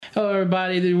Hello,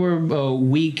 everybody. We're a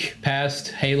week past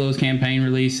Halo's campaign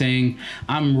releasing.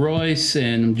 I'm Royce,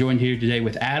 and I'm joined here today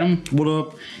with Adam. What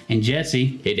up? And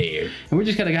Jesse. Hey there. And we're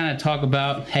just going to kind of talk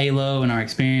about Halo and our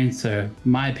experience,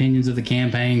 my opinions of the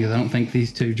campaign, because I don't think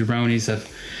these two jabronis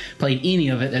have played any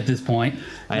of it at this point.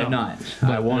 I have not.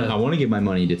 I want to give my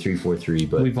money to 343,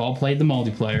 but we've all played the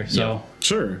multiplayer, so. Yeah.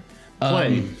 Sure.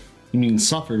 Play. You mean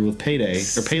suffered with Payday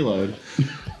or Payload.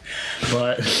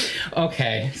 But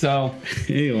okay, so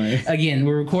anyway, again,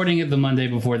 we're recording it the Monday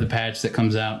before the patch that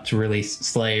comes out to release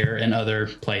Slayer and other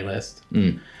playlists.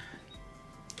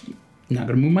 Not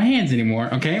gonna move my hands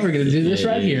anymore. Okay, we're gonna do this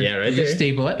right here. Yeah, right Just there.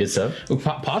 staple it. Good stuff.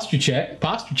 Posture check.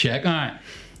 Posture check. All right.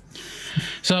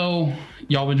 So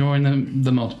y'all been enjoying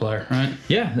the multiplayer, right?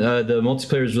 Yeah, the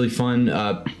multiplayer is really fun.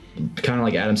 Kind of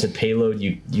like Adam said, Payload.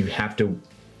 You have to.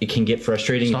 It can get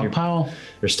frustrating. Stockpile.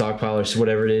 Or stockpile or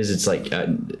whatever it is. It's like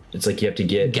you have to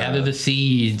gather the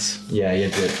seeds. Yeah,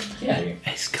 you have to. Yeah,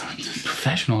 it's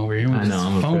professional over here with I know,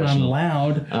 I'm his a phone on professional.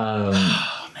 loud. Um,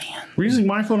 we're using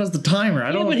my phone as the timer.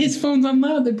 I don't. Yeah, but his phone's on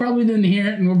loud. They probably didn't hear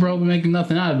it, and we're probably making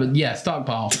nothing out of it. But yeah,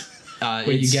 stockpile.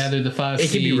 Where you gather the 5 It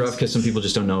seeds. can be rough because some people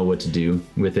just don't know what to do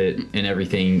with it and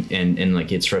everything, and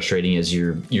like it's frustrating as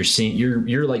you're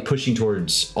like pushing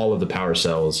towards all of the power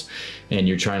cells, and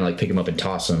you're trying to like pick them up and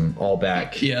toss them all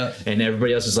back. Yeah. And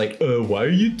everybody else is like, why are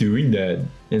you doing that?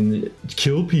 And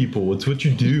kill people. It's what you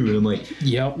do. And I'm like,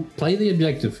 yep. Play the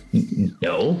objective.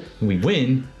 no, we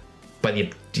win by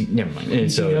the. Never mind.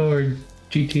 And so. Or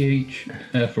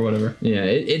GTHF or whatever. Yeah,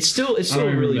 it's still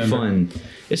really fun.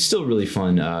 It's still really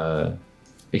fun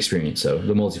experience. So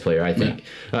the multiplayer, I think,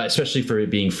 especially for it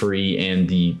being free and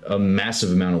the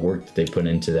massive amount of work that they put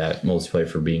into that multiplayer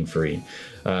for being free.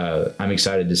 I'm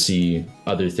excited to see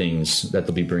other things that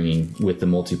they'll be bringing with the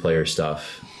multiplayer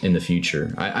stuff in the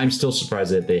future. I'm still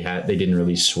surprised that they didn't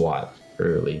release SWAT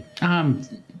early.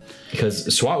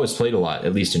 Because SWAT was played a lot,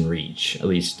 at least in Reach. At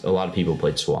least a lot of people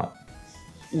played SWAT.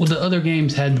 Well, the other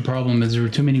games had the problem is there were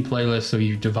too many playlists, so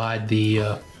you divide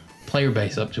the player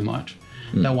base up too much.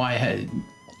 That's why I had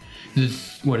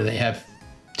what do they have?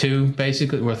 2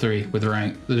 basically, or 3 with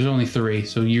rank. There's only 3,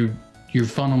 so you're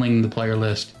funneling the player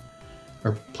list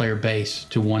or player base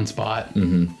to one spot,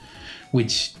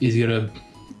 which is gonna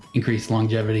increase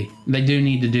longevity. They do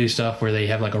need to do stuff where they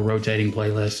have like a rotating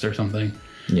playlist or something.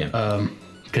 Yeah.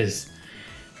 Because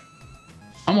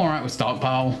I'm all right with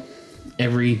stockpile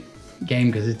every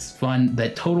game because it's fun.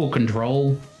 That total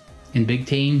control in big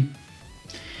team,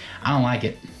 I don't like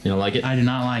it. You don't like it? I do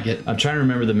not like it. I'm trying to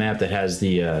remember the map that has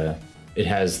the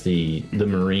the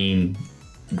marine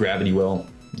gravity well,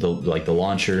 the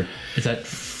launcher. Is that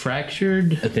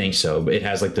fractured? I think so. But it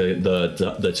has like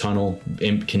the tunnel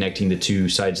connecting the 2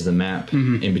 sides of the map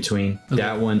in between. Okay.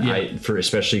 That one, yeah.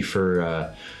 especially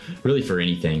for really for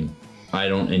anything, I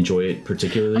don't enjoy it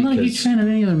particularly. I'm not a huge fan of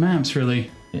any other maps,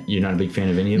 really. You're not a big fan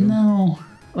of any of them? No,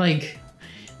 like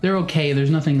they're okay. There's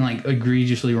nothing like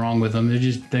egregiously wrong with them. They're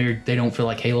just they don't feel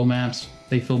like Halo maps.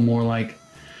 They feel more like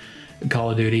Call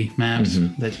of Duty maps.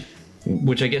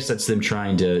 Which I guess that's them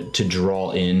trying to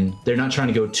draw in. They're not trying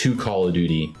to go to Call of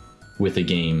Duty with a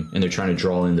game, and they're trying to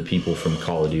draw in the people from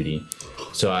Call of Duty.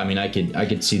 So I mean, I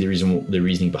could see the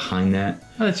reasoning behind that.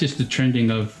 Well, that's just the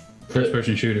trending of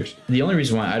first-person shooters. The only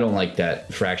reason why I don't like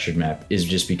that fractured map is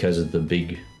just because of the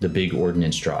big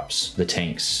ordnance drops, the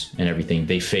tanks and everything.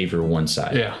 They favor one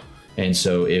side. Yeah. And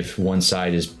so if one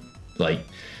side is like,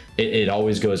 it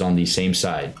always goes on the same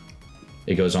side.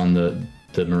 It goes on the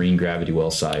marine gravity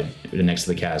well side next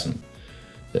to the chasm,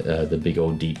 the big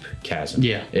old deep chasm.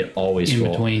 Yeah. It always in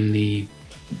between the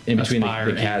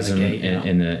chasm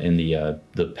and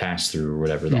the pass through or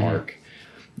whatever, the arc.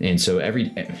 And so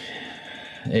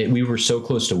we were so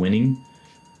close to winning,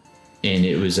 and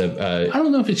it was I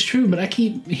don't know if it's true, but I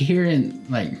keep hearing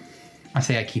like I've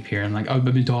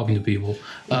been talking to people.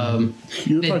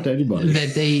 You don't talk to anybody.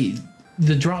 That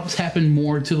the drops happen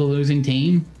more to the losing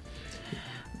team.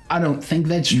 I don't think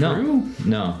that's true.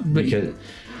 No,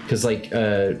 because like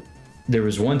there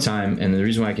was one time, and the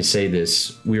reason why I could say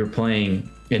this, we were playing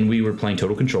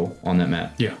Total Control on that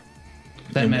map. Yeah.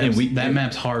 That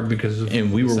map's hard because of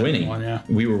we were winning. One, yeah.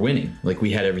 We were winning. Like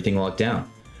we had everything locked down.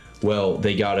 Well,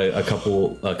 they got a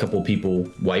couple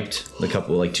people wiped,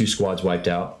 2 squads wiped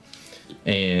out,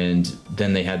 and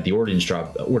then they had the ordnance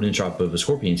drop of a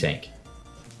Scorpion tank.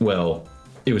 Well,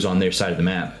 it was on their side of the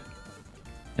map,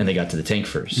 and they got to the tank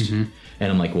first. And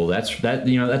I'm like, well, that's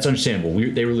understandable.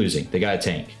 They were losing. They got a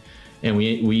tank, and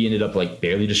we ended up like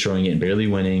barely destroying it and barely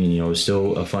winning. And it was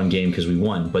still a fun game because we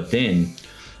won. But then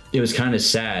it was kind of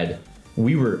sad.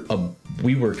 We were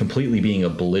completely being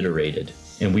obliterated,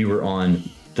 and we were on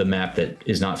the map that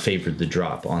is not favored the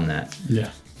drop on that.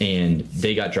 Yeah. And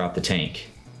they got dropped the tank.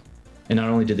 And not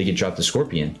only did they get dropped the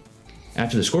Scorpion,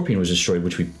 after the Scorpion was destroyed,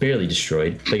 which we barely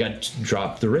destroyed, they got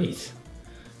dropped the Wraith.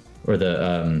 Or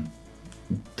the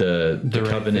Wraith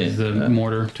Covenant. is the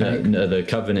mortar tank. The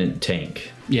Covenant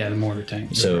tank. Yeah, the mortar tank.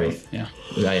 The So, Wraith, yeah.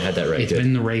 I had that right. It's Good.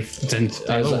 been the Wraith since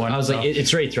I was so- like,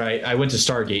 it's Wraith, right? I went to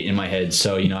Stargate in my head,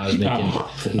 so I was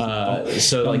making.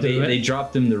 So like do it. they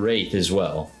dropped them the Wraith as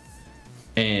well,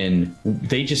 and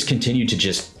they just continued to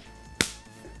just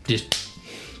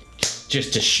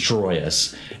destroy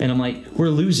us. And I'm like, we're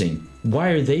losing. Why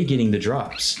are they getting the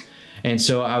drops? And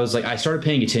so I was like, I started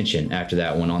paying attention after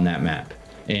that one on that map,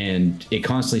 and it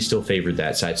constantly still favored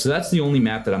that side. So that's the only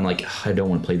map that I'm like, I don't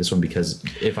want to play this one because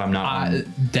if I'm not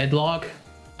on, Deadlock,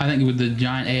 I think with the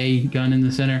giant A gun in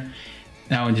the center,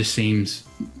 that one just seems.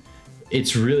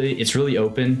 it's really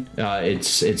open.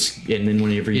 It's and then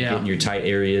whenever you Yeah. get in your tight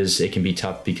areas, it can be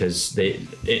tough because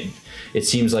it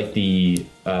seems like the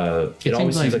It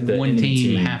always seems like the one enemy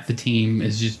team, half the team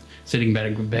is just sitting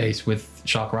back at base with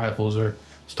shock rifles or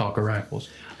stalker rifles.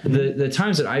 The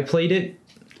times that I played it,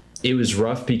 it was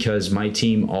rough because my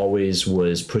team always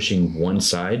was pushing one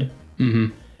side,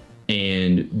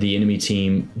 and the enemy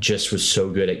team just was so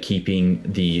good at keeping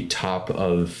the top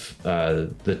of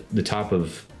the top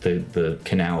of the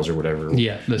canals or whatever.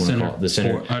 Yeah, the you wanna center, call it, the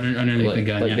center underneath like, the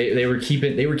gun. like Yeah. they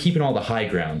were keeping all the high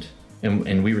ground,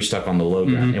 and we were stuck on the low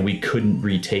ground, and we couldn't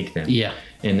retake them. Yeah.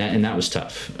 and that was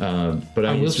tough. But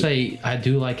I will say I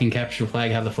do like in Capture the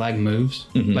Flag how the flag moves.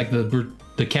 Mm-hmm. Like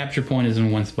the capture point is in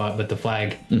one spot, but the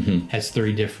flag has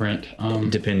three different.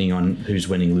 depending on who's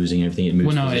winning, losing, everything, it moves.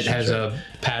 Well, no, it positions, has right? a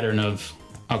pattern of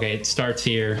okay, it starts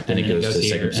here, and then it goes to the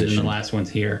here, second and then the position. last one's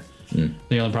here.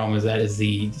 The only problem with that is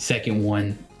the second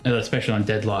one, especially on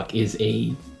Deadlock, is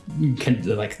a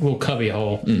like little cubby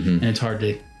hole, and it's hard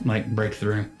to like break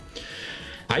through.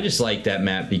 I just like that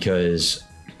map because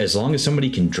as long as somebody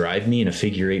can drive me in a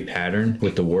figure 8 pattern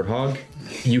with the Warthog,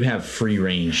 you have free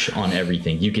range on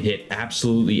everything. You can hit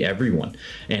absolutely everyone.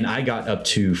 And I got up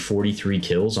to 43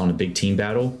 kills on a big team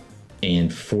battle,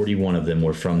 and 41 of them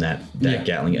were from that Yeah.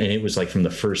 Gatling. And it was like from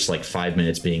the first like 5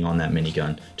 minutes being on that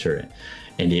minigun turret.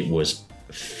 And it was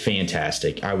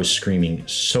fantastic. I was screaming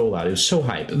so loud. It was so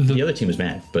hype. The other team was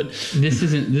mad, but This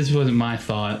wasn't my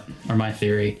thought or my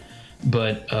theory,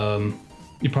 but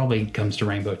it probably comes to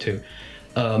Rainbow too.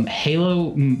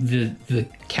 Halo, the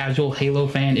casual Halo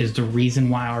fan is the reason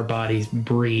why our bodies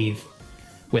breathe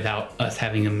without us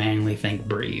having to manually think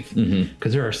breathe.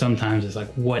 Because there are sometimes it's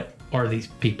like, what are these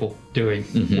people doing?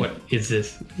 What is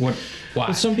this? Why?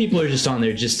 Well, some people are just on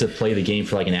there just to play the game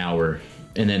for like an hour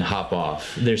and then hop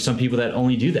off. There's some people that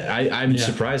only do that. I'm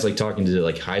surprised, like talking to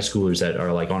like high schoolers that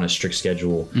are like on a strict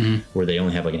schedule where they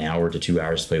only have like an hour to 2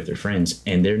 hours to play with their friends,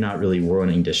 and they're not really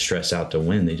wanting to stress out to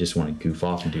win. They just want to goof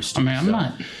off and do I stupid mean, I'm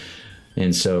stuff. not.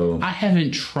 And so I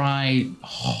haven't tried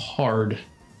hard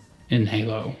in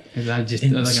Halo. 'Cause I just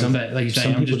like some, I'm, like you say,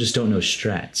 some I'm people just don't know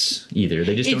strats either.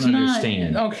 They just It's don't not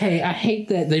understand. okay. I hate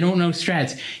that they don't know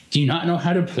strats. Do you not know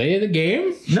how to play the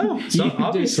game? No, so You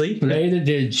obviously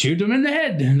play shoot them in the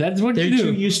head. That's what they're you do.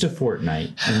 too used to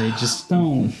Fortnite, and they just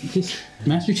Don't just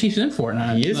Master Chief's in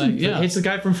Fortnite. he isn't. Like, yeah. It's the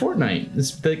guy from Fortnite.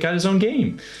 It's that got his own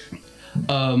game.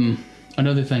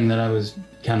 Another thing that I was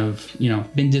kind of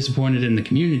been disappointed in the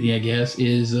community, I guess,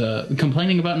 is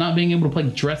complaining about not being able to play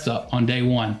dress up on day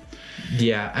one.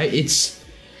 Yeah, it's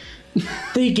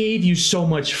they gave you so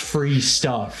much free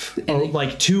stuff. Oh,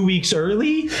 like 2 weeks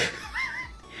early?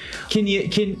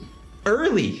 Can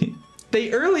early?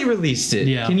 They early released it.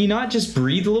 Yeah. Can you not just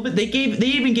breathe a little bit? They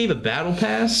even gave a battle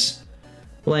pass.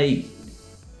 Like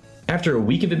after a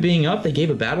week of it being up, they gave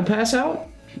a battle pass out.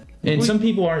 And some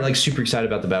people aren't like super excited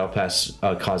about the battle pass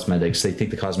cosmetics. They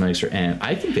think the cosmetics are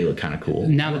I think they look kind of cool.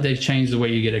 Now that they've changed the way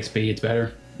you get XP, it's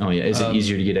better. Oh yeah, is it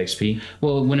easier to get XP?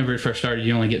 Well, whenever it first started,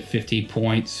 you only get 50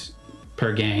 points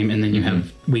per game, and then you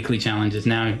have weekly challenges.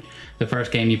 Now, the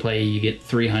first game you play, you get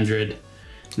 300.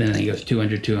 Then it goes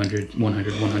 200, 200,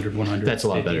 100, 100, 100. That's a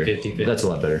lot 50, better. 50, 50. That's a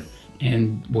lot better.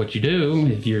 And what you do,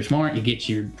 if you're smart, you get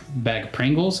your bag of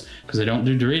Pringles, because they don't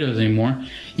do Doritos anymore.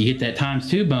 You get that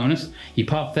 ×2 bonus. You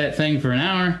pop that thing for an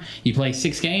hour. You play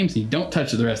 6 games. And you don't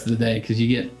touch it the rest of the day, because you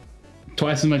get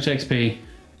twice as much XP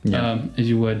as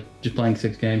you would just playing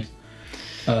 6 games.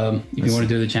 If you want to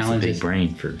do the It's a challenges. big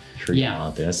brain for Yeah, y'all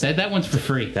out there. that one's for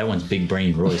free. That one's big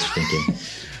brain Roy's thinking.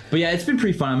 But yeah, it's been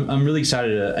pretty fun. I'm really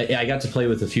excited. I got to play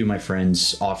with a few of my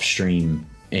friends off stream,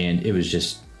 and it was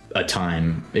just a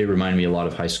time. It reminded me a lot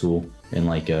of high school and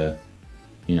like all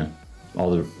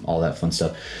that fun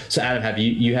stuff. So Adam,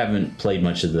 you haven't played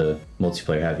much of the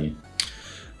multiplayer, have you?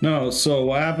 No, so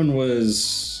what happened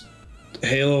was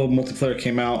Halo multiplayer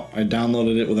came out. I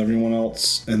downloaded it with everyone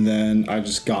else, and then I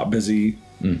just got busy.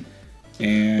 It's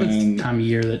And the time of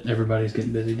year that everybody's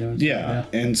getting busy doing stuff. yeah,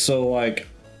 and so like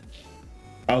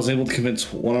I was able to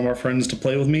convince one of our friends to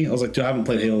play with me. I was like, dude, I haven't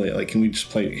played Halo yet. Like, can we just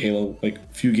play Halo like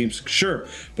a few games? Sure,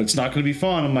 but it's not going to be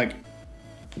fun. I'm like,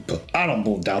 but I don't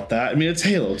doubt that. I mean, it's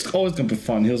Halo. It's always going to be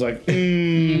fun. He was like,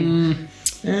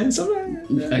 And sometimes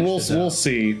we'll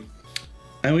see.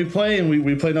 And we play, and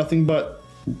we play nothing but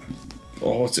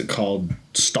what's it called?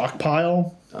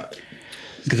 Stockpile.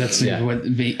 Because that's Yeah. what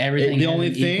everything. The has only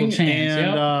an equal thing,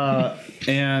 chance.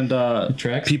 and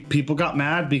Tracks. people got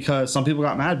mad because some people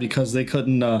got mad because they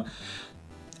couldn't.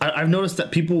 I've noticed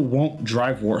that people won't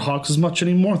drive Warthogs as much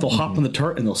anymore. They'll hop in the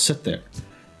turret and they'll sit there,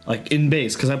 like in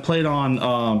base. Because I played on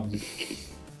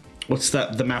what's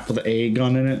that? The map with the A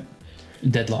gun in it,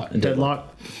 Deadlock.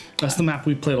 Deadlock. That's the map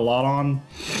we played a lot on.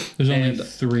 There's only and-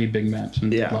 3 big maps,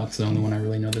 and Yeah. Deadlock's the only one I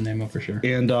really know the name of for sure.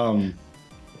 And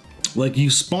like you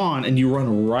spawn and you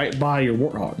run right by your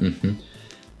Warthog.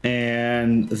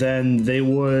 And then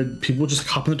people would just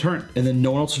hop in the turret, and then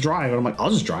no one else would drive. And I'm like,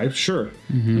 I'll just drive, sure.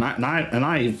 And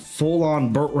I full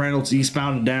on Burt Reynolds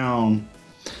eastbound down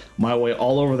my way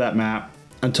all over that map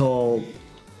until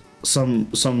some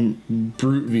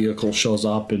brute vehicle shows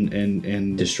up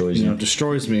and Destroys you. you.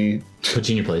 Destroys me. put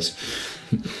you in your place.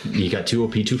 You got too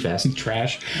OP too fast.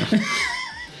 Trash.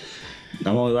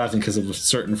 I'm only laughing because of a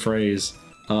certain phrase.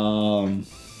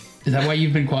 Is that why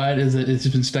you've been quiet? Is it? It's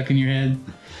just been stuck in your head?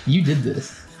 You did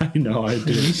this. I know I did.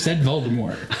 You said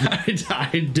Voldemort.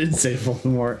 I did say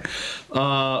Voldemort.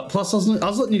 Plus, I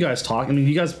was letting you guys talk. I mean,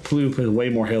 you guys play way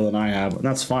more Halo than I have, and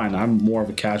that's fine. I'm more of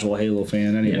a casual Halo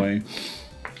fan anyway,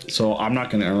 so I'm not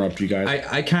going to interrupt you guys.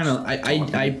 I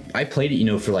played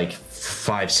it, for like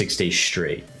 5-6 days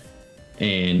straight,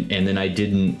 and then I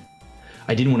didn't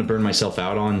want to burn myself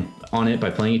out on it by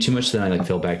playing it too much. So then I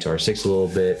fell back to R6 a little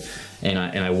bit, and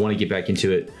I want to get back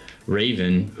into it.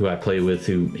 Raven, who I play with,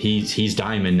 who he's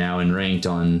diamond now and ranked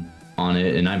on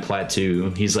it, and I'm plat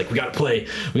too. He's like, we gotta play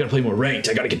more ranked.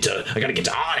 I gotta get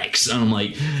to Onyx, and I'm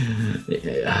like,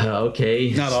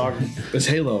 okay. Not Og. It's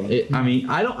Halo.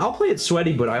 I'll play it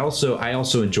sweaty, but I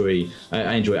also enjoy.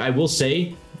 I enjoy. I will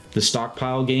say, the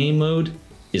stockpile game mode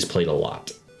is played a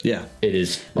lot. Yeah. It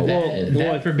is.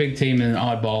 That for big team and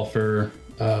oddball for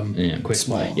quick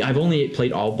play. Yeah, I've only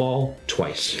played all ball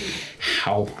twice.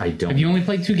 How? I don't. Have you only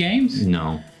played 2 games?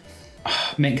 No.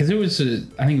 Man, because it was,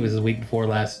 I think it was the week before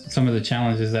last, some of the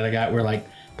challenges that I got were like,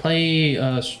 play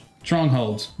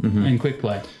strongholds in quick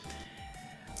play.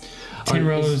 10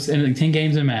 rows and like 10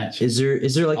 games a match. Is there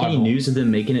like any Oddball. news of them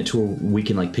making it to where we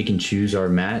can like pick and choose our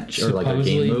match or like our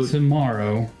game Supposedly mode?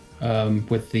 tomorrow,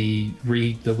 with the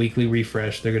weekly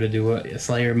refresh, they're going to do a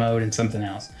Slayer mode and something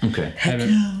else. Okay,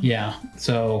 Yeah,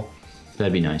 so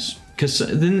that'd be nice. Because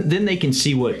then they can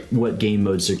see what game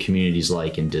modes their community's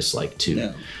like and dislike too.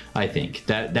 Yeah. I think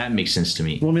that makes sense to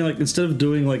me. Well, I mean, like instead of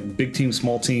doing like big team,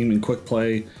 small team, and quick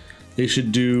play, they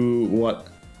should do what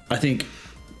I think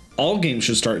all games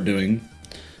should start doing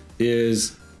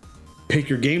is pick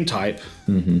your game type,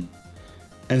 and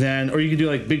then, or you could do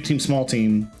like big team, small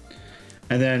team,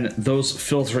 and then those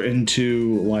filter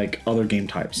into like other game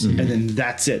types, and then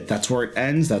that's it. That's where it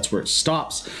ends. That's where it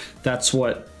stops. That's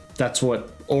what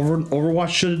Overwatch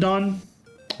should have done,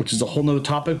 which is a whole nother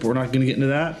topic, but we're not going to get into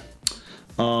that.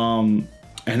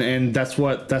 And that's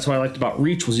what I liked about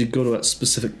Reach was you go to a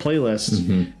specific playlist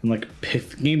and like pick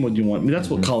the game mode you want. I mean, that's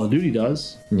what Call of Duty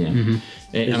does. Yeah.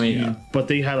 And, But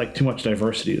they had like too much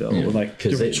diversity though, with like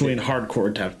 'cause difference between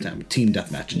hardcore team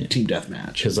deathmatch and team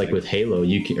deathmatch. because like with Halo,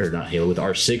 you can, or not Halo, with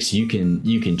R6, you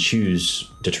can choose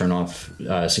to turn off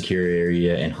secure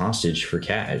area and hostage for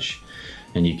cash,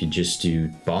 and you could just do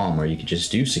bomb or you could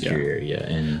just do secure area.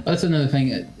 And that's another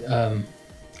thing.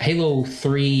 Halo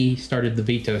 3 started the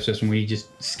veto system where you just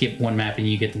skip one map and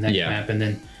you get the next map, and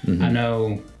then I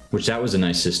know, which that was a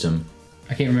nice system.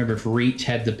 I can't remember if Reach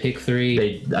had the pick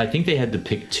 3. I think they had to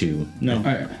pick 2.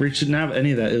 No, Reach didn't have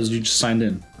any of that. It was you just signed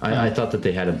in. I thought that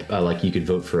they had a like you could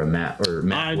vote for a map or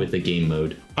map with a game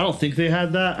mode. I don't think they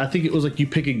had that. I think it was like you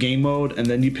pick a game mode and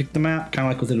then you pick the map, kind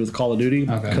of like what they did with Call of Duty.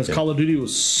 Because Call of Duty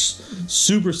was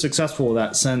super successful with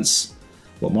that since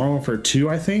Modern Warfare 2,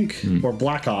 I think, or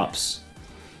Black Ops.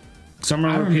 So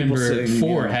I remember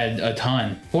 4 had a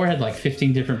ton. 4 had like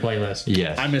 15 different playlists.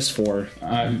 Yes, I missed 4.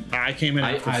 I came in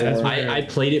after 4. I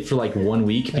played it for like 1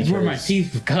 week That's because where my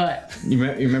teeth were cut. You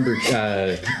remember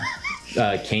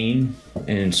Kane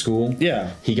in school?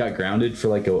 Yeah. He got grounded for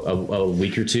like a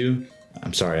week or 2.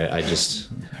 I'm sorry, I just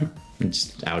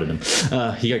outed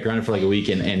him. He got grounded for like a week,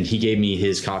 and he gave me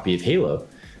his copy of Halo.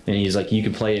 and he's like, you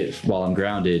can play it while I'm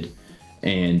grounded,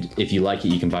 and if you like it,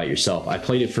 you can buy it yourself. I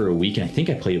played it for a week, and I think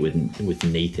I played it with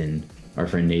Nathan, our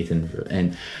friend Nathan,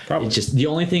 and it's just the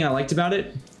only thing I liked about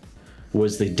it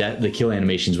was the kill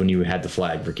animations when you had the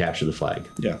flag for capture the flag.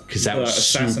 Yeah, because that was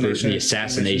super. The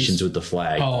assassinations with the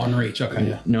flag. Oh, on Reach. Okay.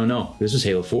 Yeah. No, this was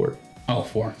Halo 4. Oh,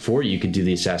 4. 4, you could do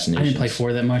the assassinations. I didn't play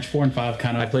 4 that much. 4 and 5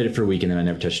 kind of. I played it for a week and then I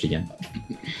never touched it again.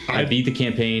 I beat the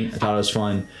campaign. I thought it was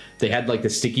fun. They had like the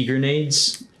sticky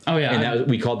grenades. Oh yeah. And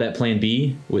we called that Plan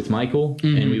B with Michael,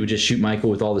 and we would just shoot Michael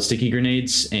with all the sticky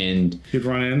grenades, and He'd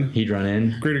run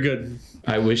in. Great or good?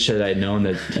 I wish that I'd known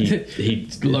that he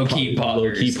Low-key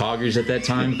poggers at that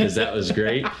time, because that was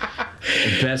great.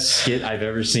 Best skit I've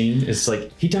ever seen. It's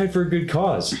like, he died for a good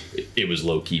cause. It was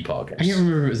low-key poggers. I can't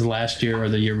remember if it was last year or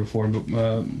the year before,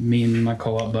 but me and my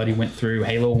co-op buddy went through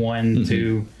Halo 1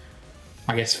 to,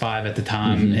 I guess, 5 at the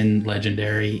time in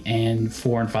Legendary, and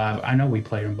 4 and 5. I know we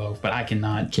played them both, but I can't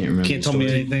remember. Can't tell me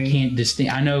anything. Can't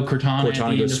distinct. I know Cortana at the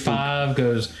end of 5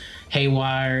 goes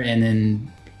haywire, and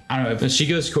then I don't know if she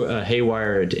goes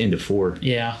haywire at the end of 4.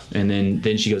 Yeah, and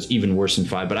then she goes even worse in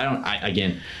 5. But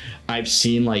I've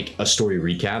seen like a story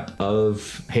recap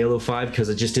of Halo 5 because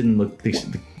it just didn't look.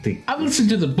 I've listened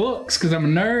to the books because I'm a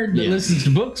nerd that listens to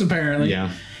books apparently.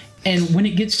 Yeah. And when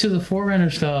it gets to the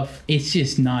Forerunner stuff, it's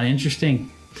just not interesting.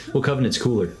 Well, Covenant's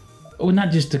cooler. Well,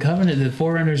 not just the Covenant. The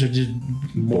Forerunners are just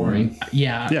boring.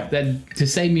 Yeah. That to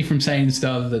save me from saying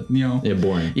stuff that Yeah,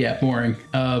 boring. Yeah, boring.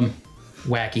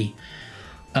 Wacky.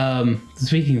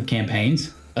 Speaking of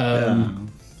campaigns, I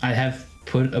have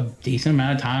put a decent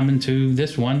amount of time into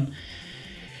this one,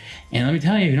 and let me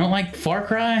tell you, if you don't like Far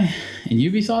Cry and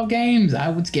Ubisoft games, I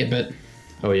would skip it.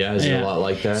 Oh yeah, is it a lot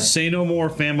like that? Say no more,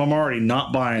 fam. I'm already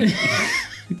not buying it.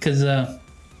 Because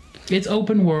it's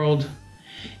open world,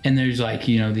 and there's like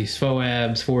these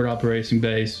FOABs, forward operating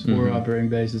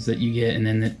bases that you get, and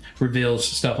then it reveals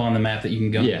stuff on the map that you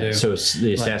can go Yeah, to. so it's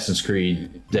the Assassin's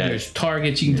Creed. There's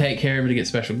targets you can take care of to get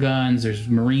special guns. There's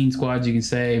Marine squads you can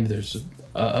save. There's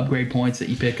upgrade points that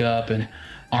you pick up and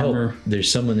armor. Help.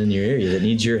 There's someone in your area that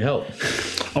needs your help.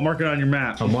 I'll mark it on your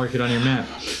map. I'll mark it on your map.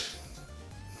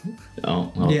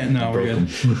 Oh yeah, no, we're good.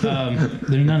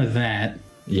 There's none of that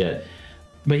yet.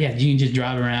 But yeah, you can just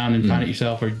drive around and find it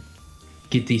yourself, or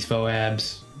get these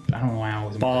FOABs. I don't know why I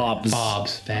always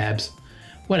FABs,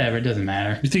 whatever. It doesn't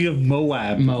matter. You think of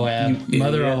Moab,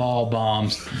 mother of all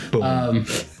bombs.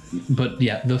 But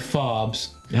yeah, the FOBs.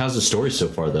 How's the story so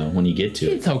far though? When you get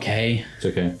to it, it's okay. It's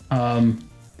okay.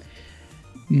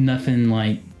 Nothing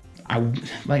like. I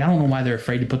don't know why they're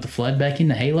afraid to put the Flood back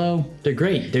into Halo. They're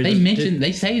great.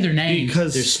 They say their names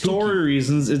because story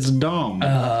reasons. It's dumb.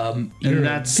 And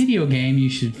that's a video game. You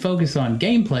should focus on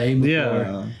gameplay.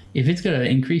 Before, if it's gonna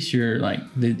increase your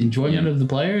the enjoyment of the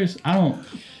players, I don't.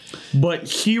 But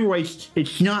here,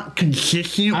 it's not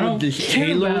consistent with this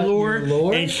Halo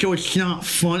lore, and so it's not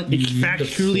fun. It's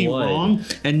factually wrong,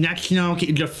 and that's not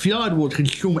okay. The Flood will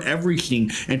consume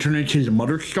everything and turn into the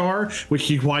Mother Star,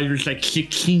 which is why there's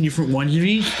 16 different ones of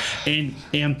these, and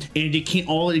they can't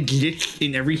all exist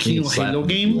in every single Halo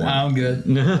game. I'm good.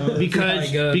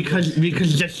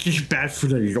 because that's just bad for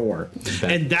the lore,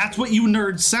 and that's what you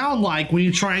nerds sound like when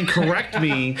you try and correct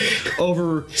me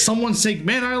over someone saying,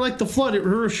 "Man, I like the Flood.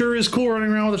 It sure is cool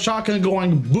running around with a shotgun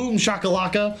going boom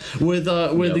shakalaka with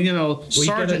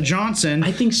Sergeant Johnson."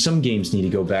 I think some games need to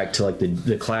go back to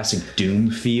the classic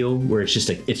Doom feel, where it's just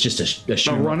a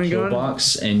shoot running gun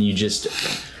box, and you just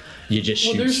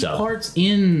shoot there's stuff. Parts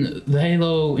in the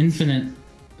Halo Infinite.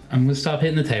 I'm gonna stop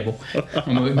hitting the table.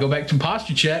 I'm gonna go back to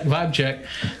posture check, vibe check.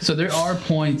 So there are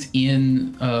points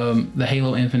in the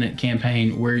Halo Infinite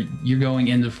campaign where you're going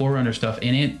into Forerunner stuff,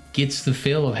 and it gets the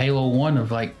feel of Halo 1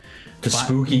 of the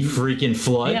spooky freaking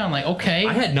Flood. Yeah, I'm like, okay.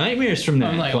 I had nightmares from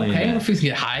that. I'm like, okay, I'm supposed to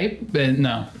get hype, but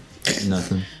no.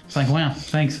 Nothing. It's like, wow,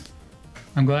 thanks.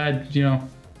 I'm glad,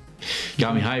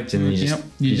 got me hyped, and then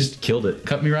you just killed it.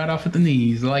 Cut me right off at the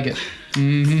knees. I like it.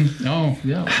 Mm-hmm. Oh,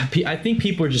 yeah. I think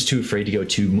people are just too afraid to go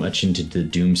too much into the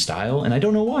Doom style, and I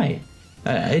don't know why.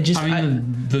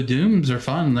 The Dooms are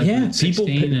fun.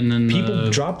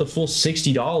 People drop the full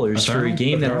 $60 for a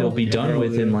game that they'll be done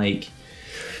with in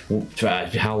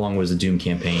how long was the Doom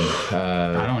campaign?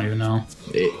 I don't even know.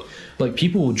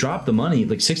 People will drop the money,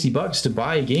 $60 to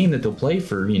buy a game that they'll play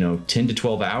for 10 to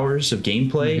 12 hours of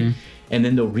gameplay, and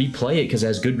then they'll replay it because it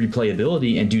has good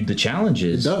replayability and do the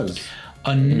challenges. It does.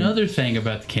 Another thing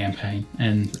about the campaign,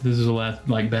 and this is the last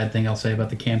bad thing I'll say about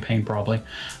the campaign probably.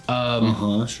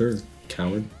 Sure.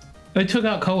 Coward. They took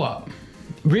out co-op.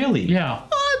 Really? Yeah.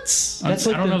 What? I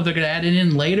don't know if they're gonna add it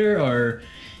in later or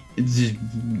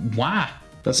why.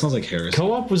 That sounds like Harris.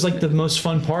 Co-op was like the most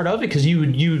fun part of it because you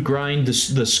would grind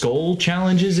the skull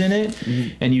challenges in it,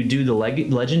 and you do the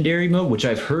legendary mode, which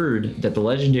I've heard that the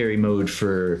legendary mode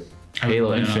for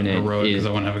Halo Infinite because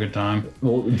I want to have a good time.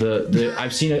 Well,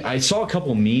 I've seen it. I saw a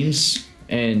couple memes,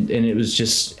 and it was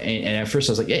just, and at first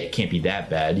I was like, yeah, it can't be that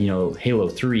bad. You know, Halo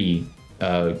 3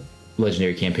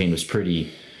 legendary campaign was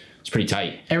pretty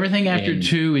tight. Everything after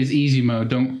 2 is easy mode.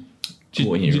 Don't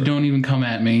even come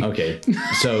at me. Okay,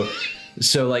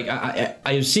 so like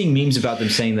I was seeing memes about them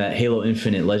saying that Halo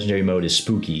Infinite legendary mode is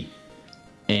spooky,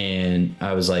 and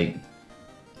I was like,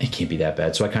 it can't be that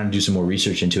bad. So I kind of do some more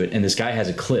research into it, and this guy has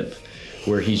a clip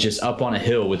where he's just up on a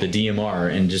hill with a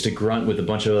DMR and just a grunt with a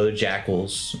bunch of other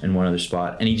jackals in one other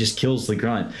spot, and he just kills the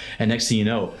grunt. And next thing you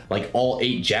know, like all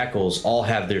 8 jackals all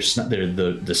have the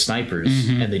snipers,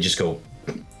 and they just go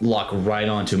lock right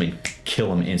onto him and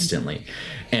kill him instantly.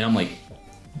 And I'm like,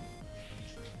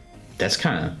 that's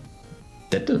kind of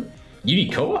you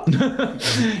need co-op.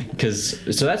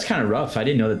 So that's kind of rough. I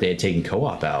didn't know that they had taken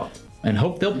co-op out, and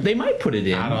hope they might put it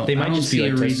in. They might just see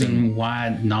be like a reason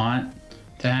why not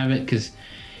to have it, because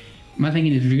my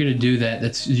thinking is if you're going to do that,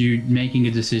 that's you making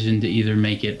a decision to either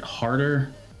make it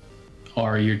harder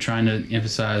or you're trying to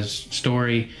emphasize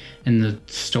story, and the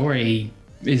story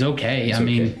is okay. I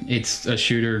mean, it's a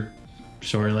shooter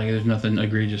story, like there's nothing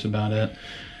egregious about it.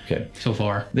 Okay. So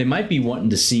far. They might be wanting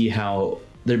to see how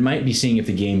they might be seeing if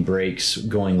the game breaks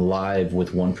going live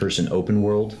with one person open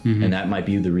world, and that might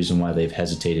be the reason why they've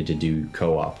hesitated to do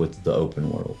co-op with the open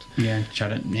world. Yeah,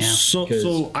 shut it. Yeah.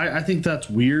 So I think that's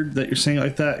weird that you're saying it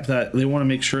like that. That they want to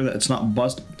make sure that it's not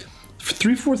busted.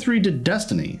 343 did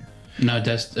Destiny. No,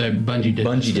 Bungie did.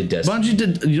 Bungie did Destiny. Bungie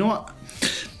did. You know what?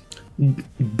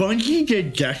 Bungie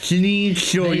did Destiny.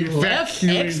 They left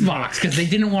Xbox because they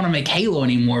didn't want to make Halo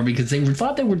anymore because they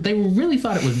really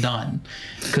thought it was done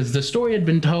because the story had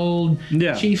been told.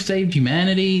 Yeah. Chief saved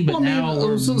humanity, but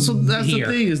now so that's here.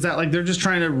 The thing is that like they're just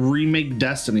trying to remake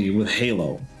Destiny with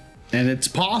Halo, and it's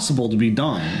possible to be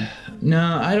done. No,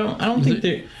 I don't think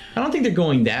they're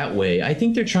going that way. I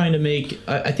think they're trying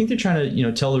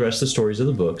to tell the rest of the stories of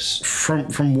the books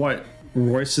from what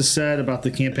Royce has said about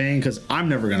the campaign, because I'm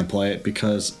never going to play it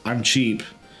because I'm cheap,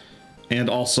 and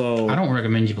also I don't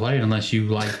recommend you play it unless you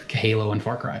like Halo and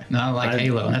Far Cry. No, I like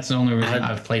Halo, and that's the only reason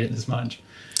I've played it this much.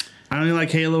 I only like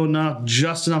Halo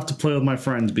just enough to play with my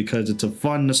friends because it's a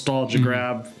fun nostalgia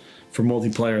grab for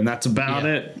multiplayer, and that's about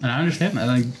it. And I understand that.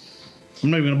 I'm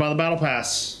not even going to buy the battle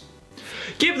pass.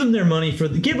 Give them their money for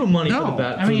the battle.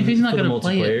 I mean, if he's not going to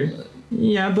play it.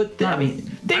 Yeah, but I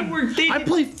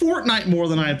play Fortnite more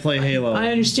than I play Halo. I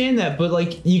understand that, but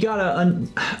like you gotta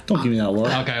don't give me that look.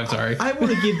 Okay, I'm sorry. I want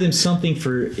to give them something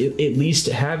for at least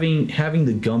having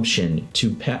the gumption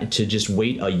to just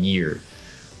wait a year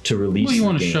to release. Well, you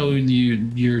want to show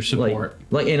your support,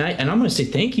 and I'm going to say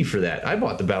thank you for that. I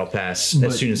bought the battle pass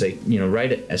as soon as I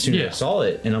I saw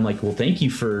it, and I'm like, well, thank you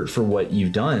for what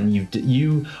you've done.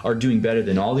 You are doing better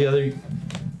than all the other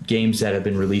games that have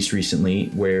been released recently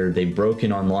where they've broken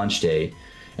on launch day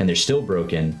and they're still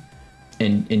broken,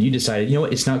 and you decided, you know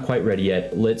what, it's not quite ready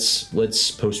yet, let's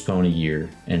postpone a year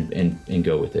and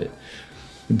go with it.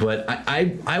 But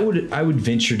I would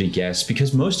venture to guess,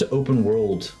 because most open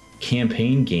world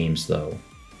campaign games though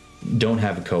don't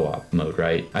have a co-op mode,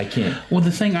 right? I can't. Well,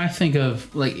 the thing I think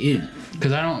of, like, it,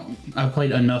 because I've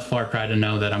played enough Far Cry to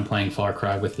know that I'm playing Far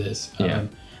Cry with this. Yeah.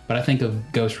 But I think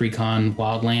of Ghost Recon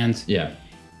Wildlands. Yeah.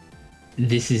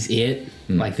 This is it.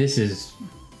 Like, this is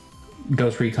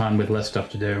Ghost Recon with less stuff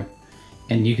to do,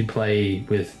 and you could play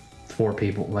with 4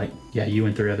 people, like you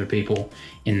and 3 other people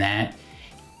in that,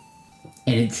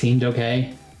 and it seemed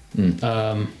okay.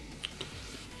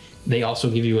 They also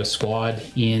give you a squad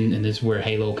and this is where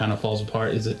Halo kind of falls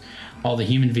apart, is that all the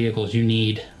human vehicles, you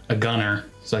need a gunner.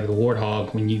 It's like the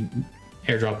Warthog. When you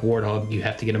airdrop Warthog, you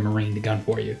have to get a Marine to gun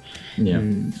for you.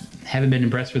 Haven't been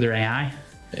impressed with their AI.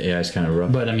 Yeah, it's kind of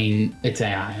rough. But I mean, it's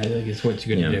AI. I think it's what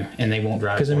you're going to do, and they won't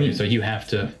drive for you. So you have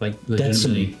to legitimately. That's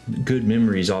some good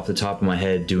memories off the top of my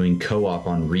head doing co-op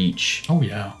on Reach. Oh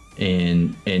yeah.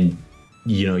 And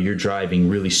you're driving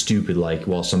really stupid, like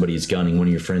while somebody is gunning. One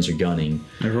of your friends are gunning.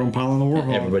 Everyone pile on the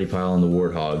Warthog. Everybody pile on the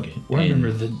Warthog. Well, I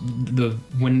remember the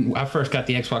when I first got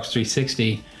the Xbox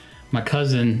 360. My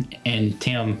cousin and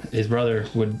Tim, his brother,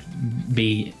 would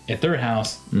be at their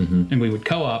house, and we would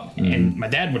co-op, and my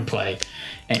dad would play,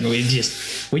 and we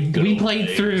played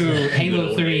through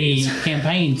Halo 3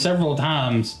 campaign several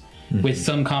times with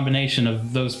some combination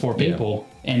of those 4 people,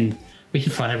 and we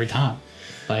had fun every time.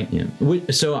 Like, Yeah.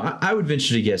 So I would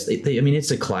venture to guess. I mean,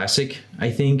 it's a classic,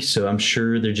 I think. So I'm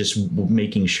sure they're just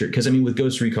making sure. Because, I mean, with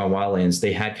Ghost Recon Wildlands,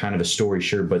 they had kind of a story,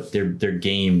 sure, but their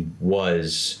game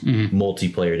was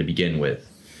multiplayer to begin with.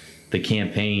 The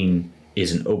campaign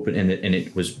is an open, and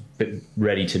it was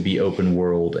ready to be open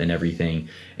world and everything.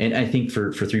 And I think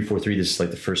for 343, this is like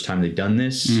the first time they've done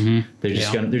this. They're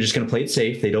just gonna play it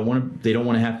safe. They don't want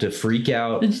to have to freak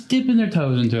out. They're just dipping their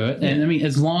toes into it. And I mean,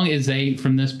 as long as they,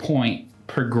 from this point,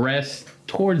 progress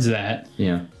towards that,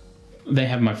 they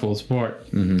have my full support.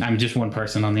 I'm just one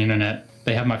person on the internet.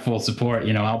 They have my full support.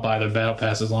 You know, I'll buy their battle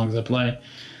pass as long as I play.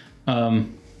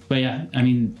 But yeah, I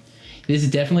mean, this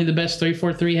is definitely the best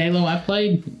 343 Halo I've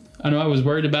played. I know I was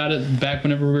worried about it back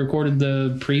whenever we recorded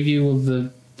the preview of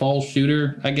the fall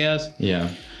shooter, I guess. Yeah.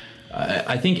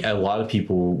 I think a lot of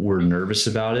people were nervous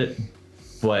about it,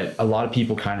 but a lot of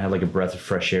people kind of had like a breath of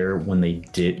fresh air when they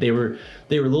did. They were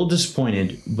a little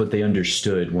disappointed, but they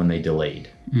understood when they delayed.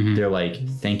 They're like,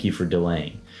 thank you for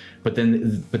delaying. But they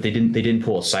didn't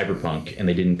pull a Cyberpunk, and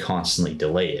they didn't constantly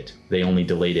delay it. They only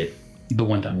delayed it the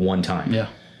one time. Yeah.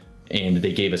 And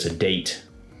they gave us a date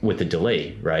with the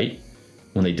delay, right?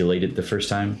 When they delayed it the first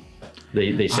time,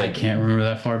 they said, I can't remember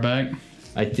that far back.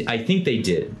 I think they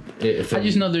did. I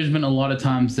just know there's been a lot of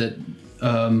times that,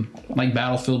 like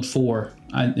Battlefield 4,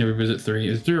 or was it 3?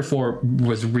 It was 3 or 4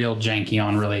 was real janky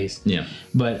on release. Yeah.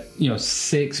 But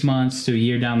 6 months to a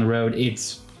year down the road,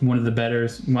 it's one of the better.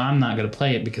 Well, I'm not going to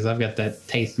play it because I've got that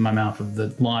taste in my mouth of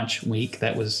the launch week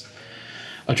that was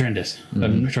atrocious.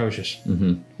 Atrocious.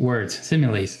 Words,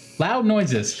 similes, loud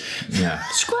noises. Yeah.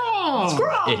 Scrawl.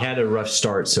 It had a rough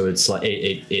start, so it's like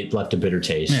it left a bitter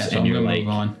taste. Yeah, so and you're we're move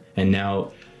on. And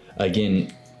now,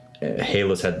 again,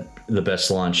 Halo's had the best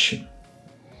launch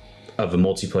of a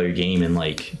multiplayer game in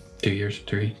like 2 years,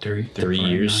 3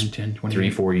 years, 9, 10, 20,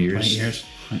 3-4 years, 20 years,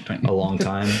 20. a long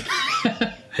time.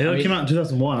 Halo came out in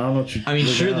 2001. I don't know what you. I mean,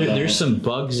 sure, there's some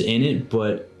bugs in it,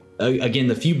 but again,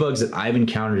 the few bugs that I've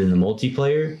encountered in the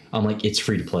multiplayer, I'm like, it's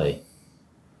free to play.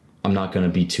 I'm not going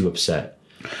to be too upset.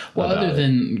 Well, other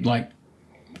than like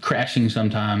crashing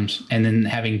sometimes and then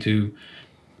having to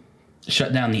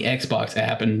shut down the Xbox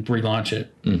app and relaunch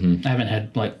it, I haven't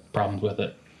had like problems with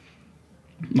it.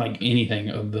 Like anything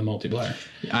of the multiplayer.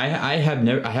 I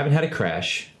haven't had a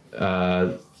crash.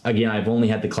 Again, I've only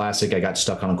had the classic. I got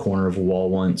stuck on a corner of a wall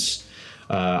once.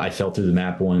 I fell through the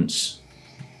map once.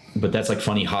 But that's like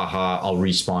funny, haha, I'll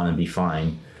respawn and be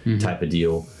fine type of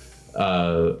deal.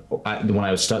 When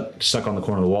I was stuck on the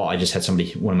corner of the wall, I just had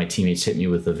one of my teammates hit me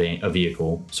with a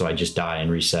vehicle, so I just die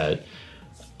and reset.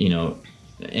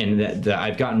 And that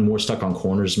I've gotten more stuck on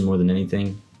corners more than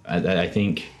anything. I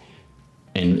think,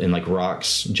 and like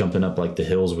rocks, jumping up like the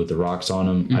hills with the rocks on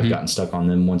them. I've gotten stuck on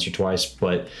them once or twice,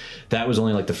 but that was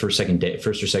only like the first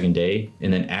or second day,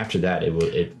 and then after that,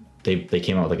 They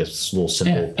came out with like a little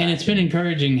simple. Yeah, and it's been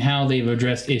encouraging how they've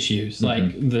addressed issues.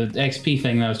 Like the XP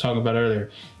thing that I was talking about earlier.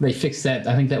 They fixed that.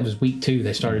 I think that was week 2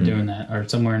 they started doing that, or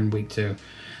somewhere in week 2.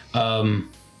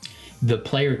 The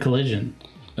player collision.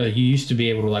 You used to be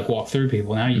able to like walk through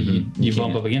people. Now you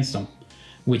bump up against them,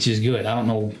 which is good. I don't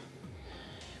know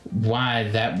why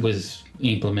that was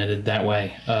implemented that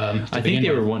way. I think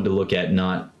they were wanting to look at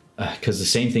not... Because the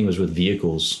same thing was with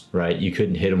vehicles, right? You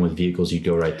couldn't hit them with vehicles; you'd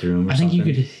go right through them. I think you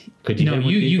could. Could you? No,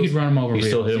 you could run them over. You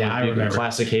still hit them with vehicles.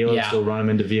 Classic Halo, still run them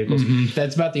into vehicles.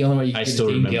 That's about the only way you could.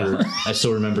 I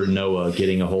still remember Noah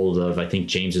getting a hold of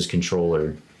James's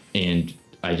controller, and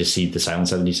I just see the Silent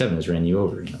 77 has ran you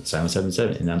over. The Silent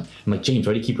 77, and I'm like, James,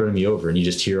 why do you keep running me over? And you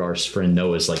just hear our friend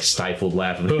Noah's like stifled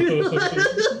laugh in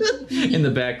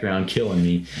the background, killing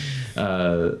me.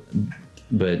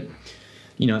 But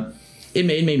It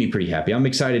made me pretty happy. I'm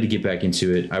excited to get back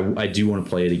into it. I do want to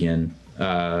play it again.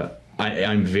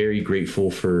 I'm very grateful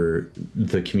for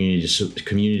the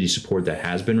community support that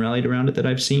has been rallied around it that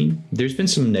I've seen. There's been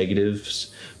some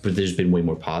negatives, but there's been way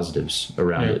more positives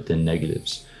around it than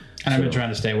negatives. And I've been trying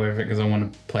to stay away from it because I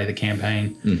want to play the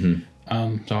campaign.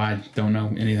 So I don't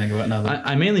know anything about nothing.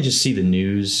 I mainly just see the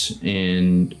news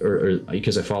or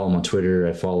because I follow them on Twitter,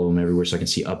 I follow them everywhere so I can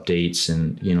see updates,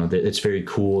 and it's very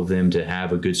cool of them to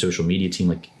have a good social media team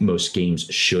like most games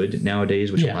should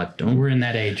nowadays, which a lot don't. We're in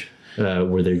that age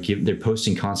where they're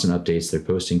posting constant updates, they're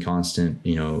posting constant,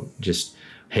 just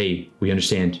hey, we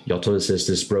understand y'all told us this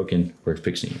is broken, we're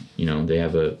fixing it.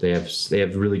 They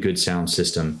have really good sound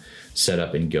system set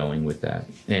up and going with that,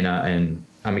 and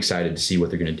I'm excited to see what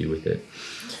they're going to do with it.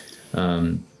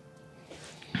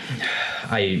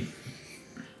 I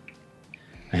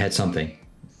had something.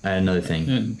 I had another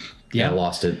thing. I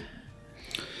lost it.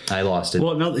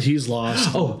 Well, now that he's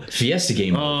lost. Oh, Fiesta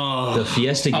game. The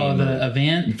Fiesta game. Oh, the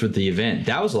event? For the event.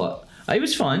 That was a lot. It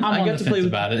was fun. I'm I on got the to play fence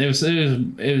with. about it.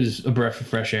 It was a breath of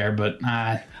fresh air, but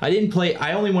I didn't play.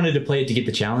 I only wanted to play it to get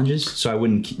the challenges, so I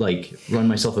wouldn't like run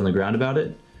myself on the ground about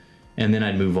it, and then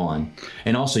I'd move on.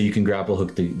 And also, you can grapple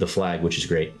hook the flag, which is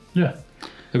great. yeah,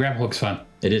 the grapple hook's fun.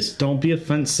 It is. Don't be a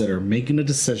fence sitter. Making a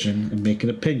decision and make an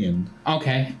opinion.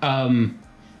 Okay.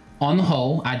 On the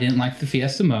whole, I didn't like the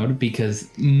Fiesta mode because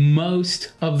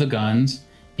most of the guns,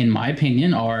 in my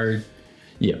opinion, are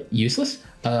Yeah. useless.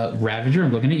 Ravager,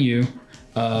 I'm looking at you.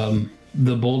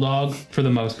 The Bulldog, for the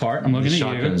most part, I'm looking at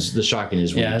you. The shotgun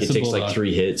is weak. Yeah, it's It the takes like Bulldog.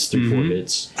 3 hits, 4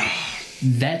 hits.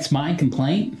 That's my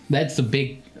complaint. That's the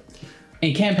big.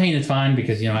 In campaign, it's fine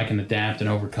because I can adapt and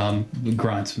overcome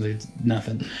grunts. There's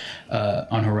nothing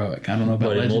on heroic. I don't know about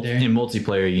But legendary. in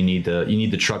multiplayer, you need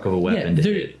the truck of a weapon to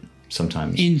there- hit.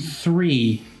 Sometimes in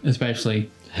 3, especially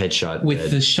headshot with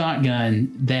dead. the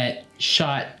shotgun, that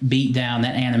shot beat down,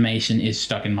 that animation is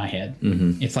stuck in my head.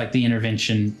 Mm-hmm. It's like the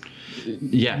intervention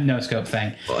yeah. no scope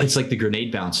thing. It's like the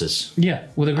grenade bounces. Yeah,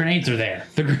 well, the grenades are there.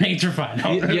 The grenades are fine.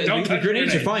 Don't The touch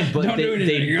grenades are fine, but Don't do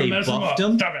anything. You're they gonna mess them buffed up.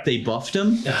 them. Stop it. They buffed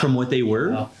them from what they were,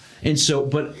 Well. and so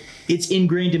but it's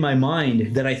ingrained in my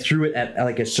mind that I threw it at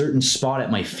like a certain spot at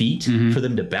my feet for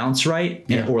them to bounce right,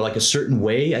 Yeah. or like a certain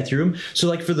way I threw them. So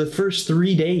like for the first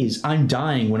 3 days, I'm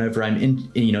dying whenever I'm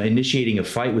initiating a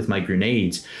fight with my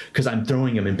grenades because I'm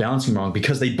throwing them and bouncing wrong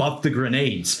because they buffed the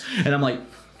grenades, and I'm like,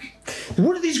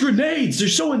 what are these grenades? They're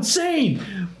so insane.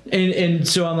 And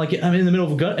so I'm like, I'm in the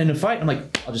middle of a fight. I'm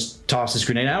like, I'll just toss this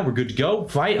grenade out. We're good to go.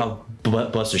 Fight. I'll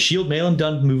bust their shield, mail them,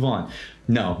 done, move on.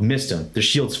 No, missed them. Their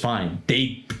shield's fine.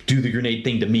 They do the grenade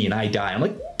thing to me and I die. I'm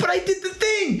like, but I did the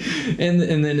thing. And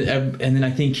then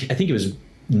I think it was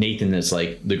Nathan that's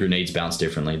like, the grenades bounce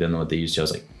differently than what they used to. I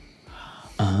was like,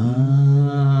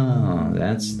 oh,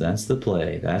 that's the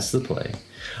play. That's the play.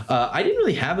 I didn't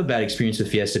really have a bad experience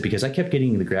with Fiesta because I kept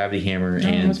getting the gravity hammer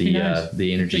and must be nice.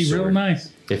 the energy Be sword. real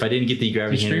nice. If I didn't get the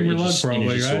gravity hammer Streamer and luck, probably,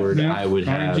 energy right? sword, Yeah. I would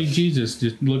have. RNG Jesus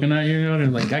just looking at you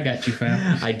and like, I got you,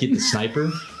 fam. I'd get the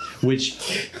sniper,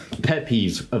 which pet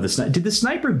peeve of the sniper. Did the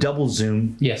sniper double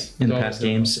zoom? Yes. In the it's past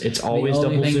always games, it's always the only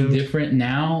double thing zoomed. different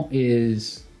now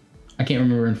is I can't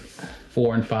remember in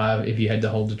 4 and 5 if you had to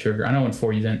hold the trigger. I know in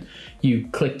 4 you didn't. You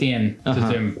clicked in to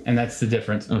zoom, and that's the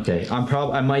difference. Okay,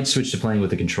 I might switch to playing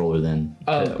with the controller then.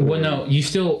 Well, no, you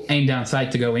still aim down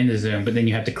sight to go into zoom, but then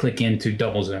you have to click in to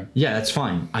double zoom. Yeah, that's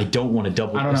fine. I don't want to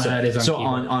double. I don't know how that is on So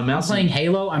keyboard. on I'm mouse, playing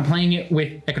Halo. I'm playing it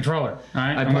with a controller. All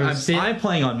right, I'm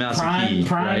playing on mouse and key.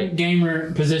 prime right?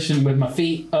 gamer position with my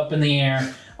feet up in the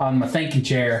air on my thinking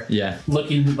chair. Yeah.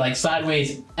 Looking like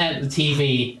sideways at the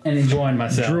TV and enjoying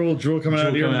myself. Drool coming out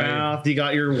of your coming out of your- mouth. You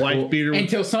got your wife beater with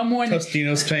Until someone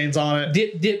Tostinos chains on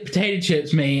it. dip potato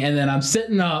chips me, and then I'm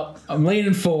sitting up, I'm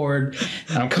leaning forward,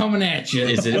 and I'm coming at you,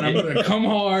 and I'm gonna come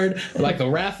hard like the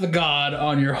wrath of God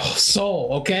on your whole soul.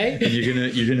 Okay? And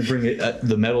you're gonna bring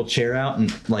the metal chair out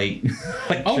and like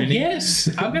Oh training- yes,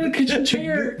 I'm gonna kitchen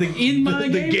chair in my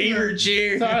the gamer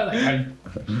chair. Sorry,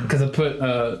 because I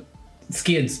put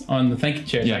skids on the thinking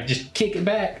chair. Yeah. Like, just kick it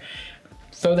back,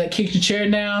 throw that kitchen chair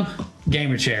down,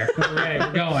 gamer chair. We're ready,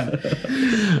 we're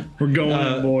going. We're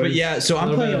going, boys. But yeah, so I'm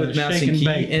Little playing bit it of with mouse shake and and key,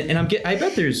 bake. and I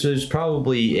bet there's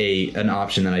probably an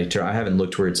option that I haven't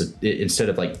looked where it's instead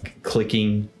of like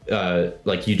clicking,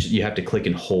 like you have to click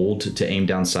and hold to aim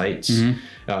down sights.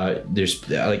 There's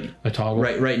like A toggle.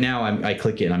 Right now I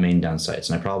click it and I'm aiming down sights,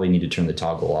 and I probably need to turn the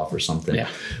toggle off or something. Yeah.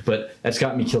 But that's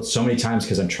gotten me killed so many times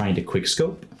because I'm trying to quick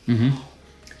scope.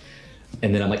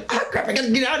 And then I'm like, crap, I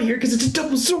gotta get out of here because it's a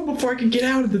double zoom before I can get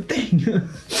out of the thing.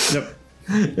 Yep.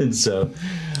 And so,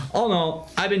 all in all,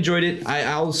 I've enjoyed it.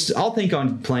 I'll think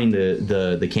on playing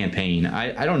the campaign.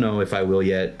 I don't know if I will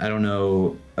yet. I don't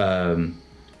know.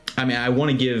 I mean, I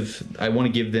want to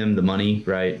give them the money,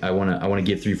 right? I want to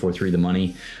give 343 the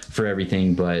money for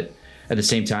everything, but at the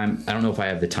same time, I don't know if I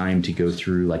have the time to go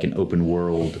through like an open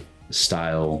world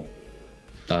style.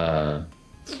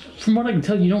 From what I can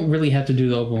tell, you don't really have to do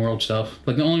the open world stuff.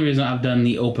 Like, the only reason I've done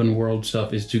the open world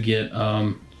stuff is to get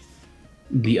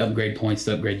the upgrade points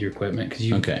to upgrade your equipment, because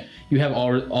you have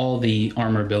all the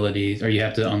armor abilities, or you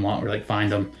have to unlock or like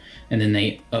find them, and then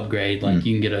they upgrade. Like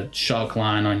you can get a shock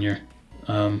line on your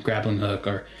grappling hook,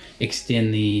 or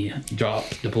extend the drop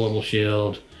deployable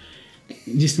shield.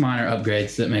 Just minor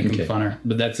upgrades that make them funner.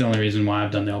 But that's the only reason why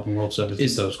I've done the open world stuff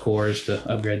is those cores to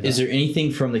upgrade them. Is there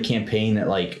anything from the campaign that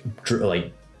like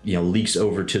leaks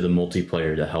over to the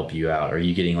multiplayer to help you out? Are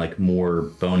you getting like more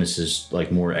bonuses,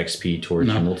 like more XP towards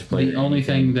your multiplayer? The only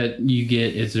thing that you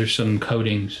get is there's some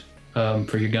coatings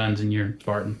for your guns and your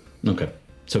Spartan. Okay,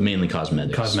 so mainly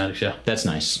cosmetics. Cosmetics, yeah. That's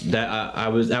nice.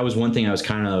 That was one thing I was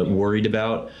kind of worried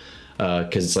about.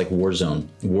 because it's like Warzone.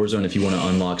 Warzone, if you want to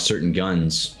unlock certain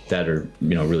guns that are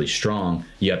really strong,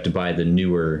 you have to buy the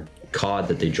newer COD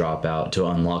that they drop out to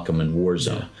unlock them in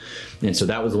Warzone. And so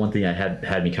that was the one thing I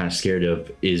had me kind of scared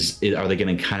of is are they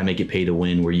going to kind of make it pay to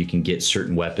win where you can get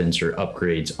certain weapons or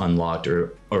upgrades unlocked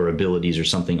or abilities or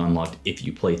something unlocked if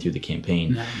you play through the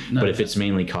campaign. But if it's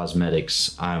mainly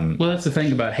cosmetics, well, that's the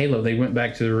thing about Halo. They went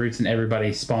back to the roots and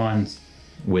everybody spawns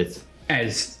with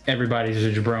as everybody's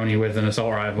a jabroni with an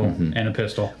assault rifle and a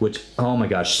pistol. Which, oh my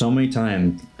gosh, so many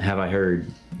times have I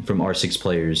heard from R6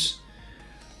 players,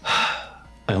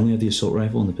 I only have the assault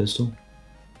rifle and the pistol.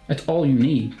 That's all you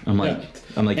need. I'm like,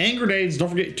 and grenades. Don't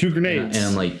forget 2 grenades. And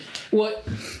I'm like, what?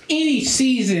 Any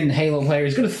seasoned Halo player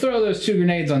is going to throw those 2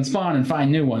 grenades on spawn and find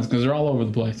new ones because they're all over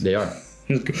the place. they are.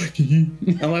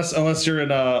 unless you're in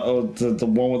the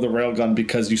one with the railgun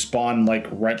because you spawn like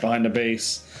right behind a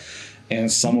base,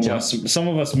 and some of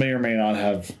us may or may not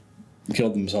have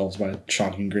killed themselves by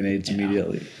shocking grenades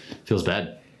immediately. Feels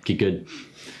bad. Get good.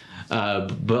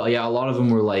 But yeah, a lot of them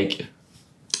were like,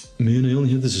 man, I only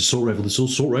have this assault rifle. This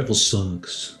assault rifle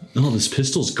sucks. Oh, this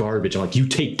pistol's garbage. I'm like, you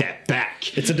take that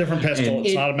back. It's a different pistol.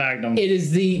 It's not a Magnum. It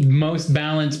is the most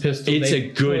balanced pistol. It's a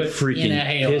good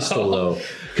freaking pistol, though.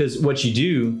 Because what you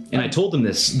do, and I told them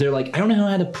this, they're like, I don't know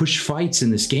how to push fights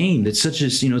in this game. That's such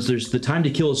as, there's the time to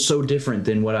kill is so different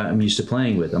than what I'm used to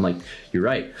playing with. I'm like, you're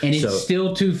right. And it's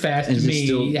still too fast to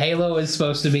be. Halo is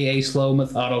supposed to be a slow,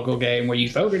 methodical game where you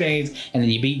throw grenades and then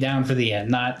you beat down for the end.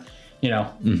 Not,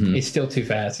 it's still too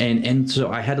fast. And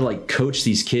so I had to like coach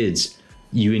these kids.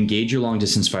 You engage your long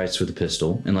distance fights with a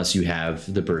pistol unless you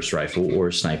have the burst rifle or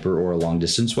a sniper or a long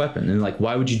distance weapon. And like,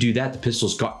 why would you do that? The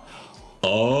pistol's got.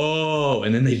 Oh,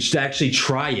 and then they just actually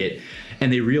try it,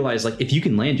 and they realize like if you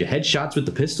can land your headshots with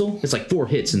the pistol, it's like 4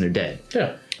 hits and they're dead.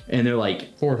 Yeah. And they're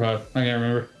like 4 or 5, I can't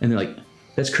remember. And they're like,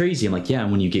 that's crazy. I'm like, yeah.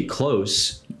 And when you get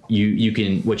close, you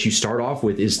can. What you start off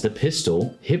with is the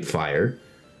pistol hip fire.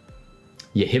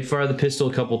 You hip fire the pistol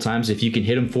a couple times. If you can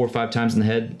hit them 4 or 5 times in the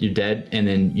head, you're dead. And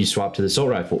then you swap to the assault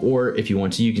rifle. Or if you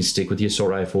want to, you can stick with the assault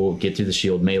rifle, get through the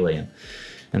shield, melee him.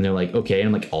 And they're like, okay. And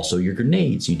I'm like, also your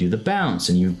grenades. You do the bounce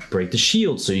and you break the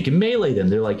shield so you can melee them.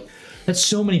 They're like, that's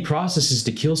so many processes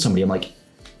to kill somebody. I'm like,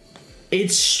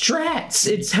 it's strats.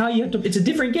 It's how you have to. It's a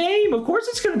different game. Of course,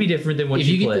 it's going to be different than what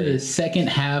you play. If you get to the second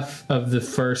half of the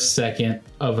first second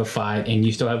of a fight and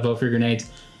you still have both your grenades,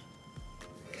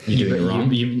 you're doing it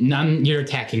wrong. You're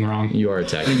attacking wrong. You are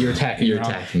attacking. You're attacking. You're wrong.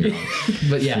 attacking wrong.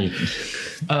 But yeah,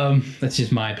 that's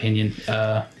just my opinion.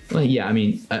 Well, yeah, I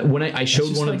mean, when I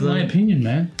showed one of them, my opinion,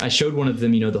 man. I showed one of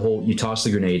them, the whole you toss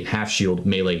the grenade, half shield,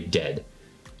 melee, dead,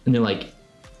 and they're like,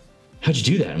 "How'd you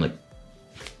do that?" I'm like,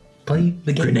 "Play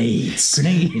the game. Grenades."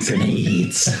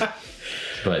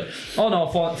 But all in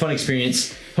all, fun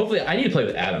experience. Hopefully, I need to play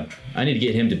with Adam. I need to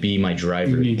get him to be my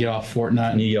driver. You need to get off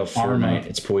Fortnite. Fortnite.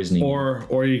 It's poisoning.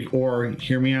 Or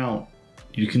hear me out.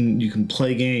 You can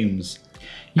play games.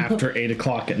 After 8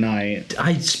 o'clock at night.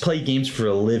 I just play games for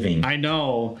a living. I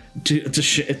know. It's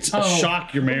a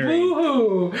shock you're married.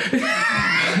 Woo-hoo.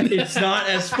 It's not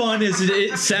as fun as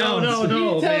it sounds. No,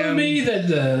 You're telling me that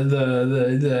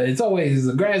the it's always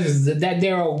the grass is that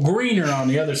they're greener on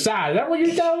the other side. Is that what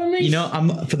you're telling me?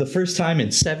 I'm for the first time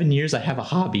in 7 years I have a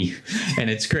hobby, and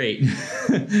it's great.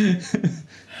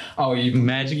 Oh,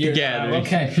 Magic the Gathering.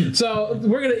 Okay, so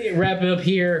we're gonna wrap it up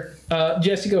here.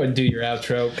 Jesse, go ahead and do your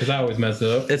outro because I always mess it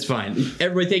up. That's fine.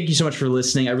 Everybody, thank you so much for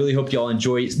listening. I really hope you all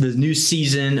enjoy the new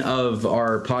season of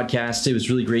our podcast. It was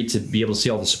really great to be able to see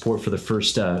all the support for the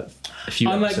first few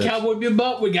Unlike episodes. Cowboy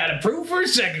Bebop, we got approved for a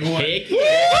second one. Heck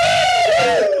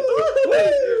yeah.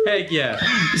 Heck yeah.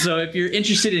 So if you're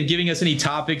interested in giving us any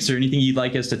topics or anything you'd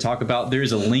like us to talk about,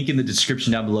 there's a link in the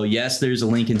description down below. Yes, there's a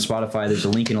link in Spotify. There's a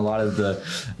link in a lot of the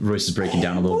voices breaking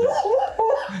down a little bit.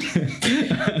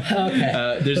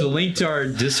 Okay. There's a link to our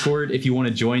Discord if you want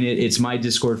to join it. It's my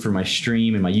Discord for my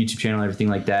stream and my YouTube channel and everything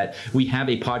like that. We have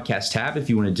a podcast tab if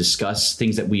you want to discuss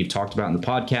things that we've talked about in the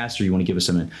podcast, or you want to give us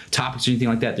some topics or anything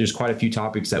like that. There's quite a few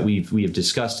topics that we have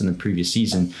discussed in the previous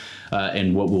season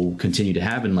and what we'll continue to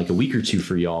have in like a week or two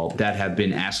for y'all that have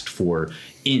been asked for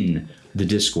in the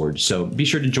Discord. So be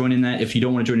sure to join in that. If you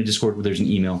don't want to join the Discord, well, there's an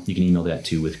email. You can email that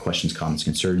too with questions, comments,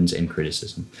 concerns, and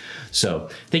criticism. So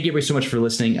thank you everybody so much for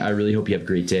listening. I really hope you have a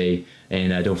great day.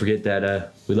 And don't forget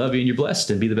that we love you and you're blessed,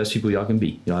 and be the best people y'all can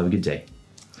be. Y'all have a good day.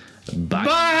 Bye.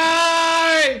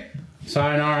 Bye.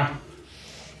 Sayonara.